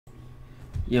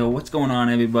Yo, what's going on,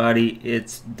 everybody?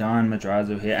 It's Don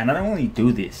Madrazo here, and I don't really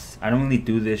do this. I don't really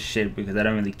do this shit because I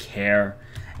don't really care.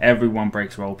 Everyone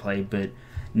breaks roleplay, but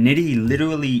Nitti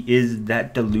literally is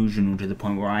that delusional to the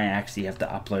point where I actually have to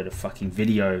upload a fucking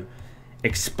video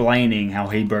explaining how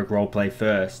he broke roleplay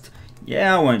first.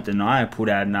 Yeah, I won't deny I put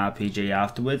out an RPG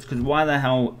afterwards, because why the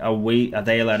hell are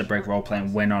they allowed to break roleplay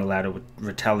and we're not allowed to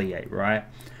retaliate, right?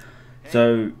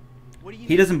 So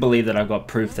he doesn't believe that I got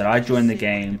proof that I joined the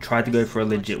game, tried to go for a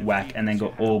legit whack, and then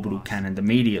got orbital cannoned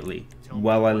immediately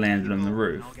while I landed on the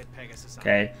roof.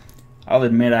 Okay, I'll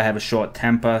admit I have a short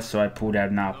temper, so I pulled out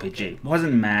an RPG.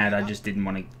 Wasn't mad, I just didn't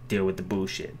want to deal with the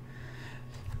bullshit.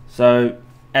 So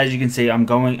as you can see, I'm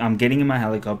getting in my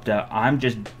helicopter. I'm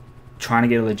just trying to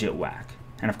get a legit whack,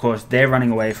 and of course they're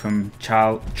running away from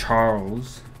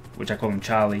Charles, which I call him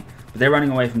Charlie, but they're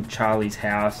running away from Charlie's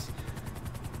house.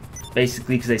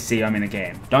 Basically because they see I'm in a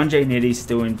game. Don J Nitti's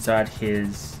still inside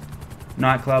his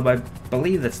nightclub. I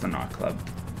believe that's the nightclub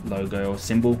logo or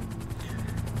symbol.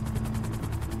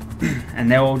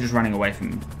 And they're all just running away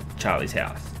from Charlie's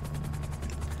house.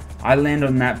 I land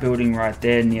on that building right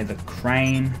there near the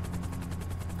crane.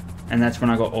 And that's when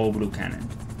I got orbital cannon.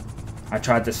 I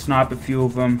tried to snipe a few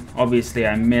of them. Obviously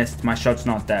I missed. My shot's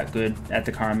not that good at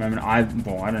the current moment. I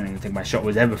don't even think my shot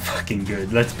was ever fucking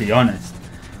good. Let's be honest.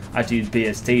 I had to use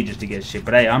BST just to get shit,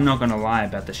 but hey, I'm not gonna lie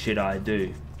about the shit I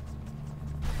do,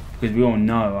 because we all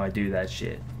know I do that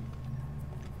shit.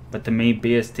 But to me,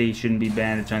 BST shouldn't be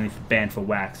banned. It's only banned for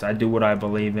wax. I do what I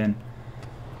believe in.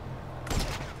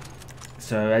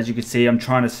 So as you can see, I'm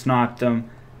trying to snipe them.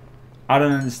 I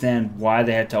don't understand why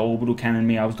they had to orbital cannon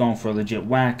me. I was going for a legit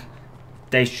whack.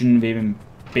 They shouldn't have even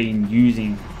been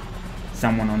using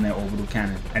someone on their orbital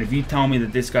cannon. And if you tell me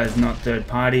that this guy's not third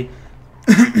party,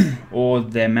 or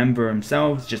their member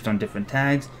themselves, just on different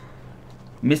tags,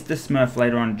 Mr. Smurf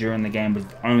later on during the game was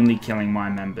only killing my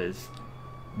members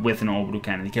with an orbital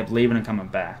cannon. He kept leaving and coming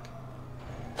back.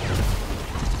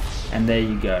 And there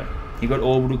you go. He got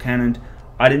orbital cannoned.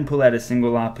 I didn't pull out a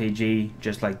single RPG,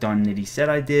 just like Don Nitti said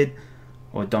I did,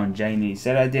 or Don J Nitti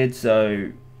said I did.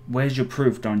 So where's your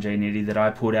proof, Don J Nitti, that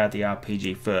I pulled out the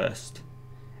RPG first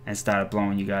and started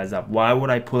blowing you guys up? Why would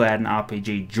I pull out an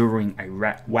RPG during a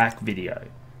whack video?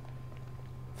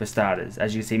 For starters,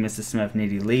 as you see, Mr. Smurf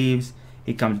Nitti leaves.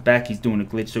 He comes back. He's doing a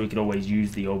glitch so he could always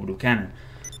use the orbital cannon.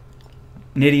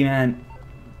 Nitti, man,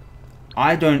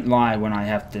 I don't lie when I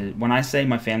have to. When I say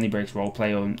my family breaks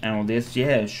roleplay and all this,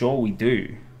 yeah, sure we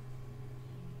do.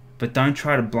 But don't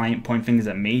try to point fingers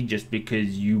at me just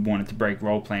because you wanted to break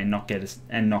roleplay and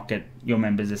not get your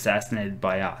members assassinated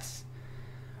by us.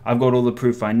 I've got all the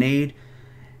proof I need,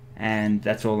 and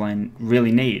that's all I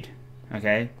really need,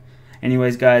 okay?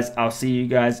 Anyways, guys, I'll see you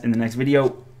guys in the next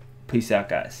video. Peace out,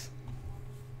 guys.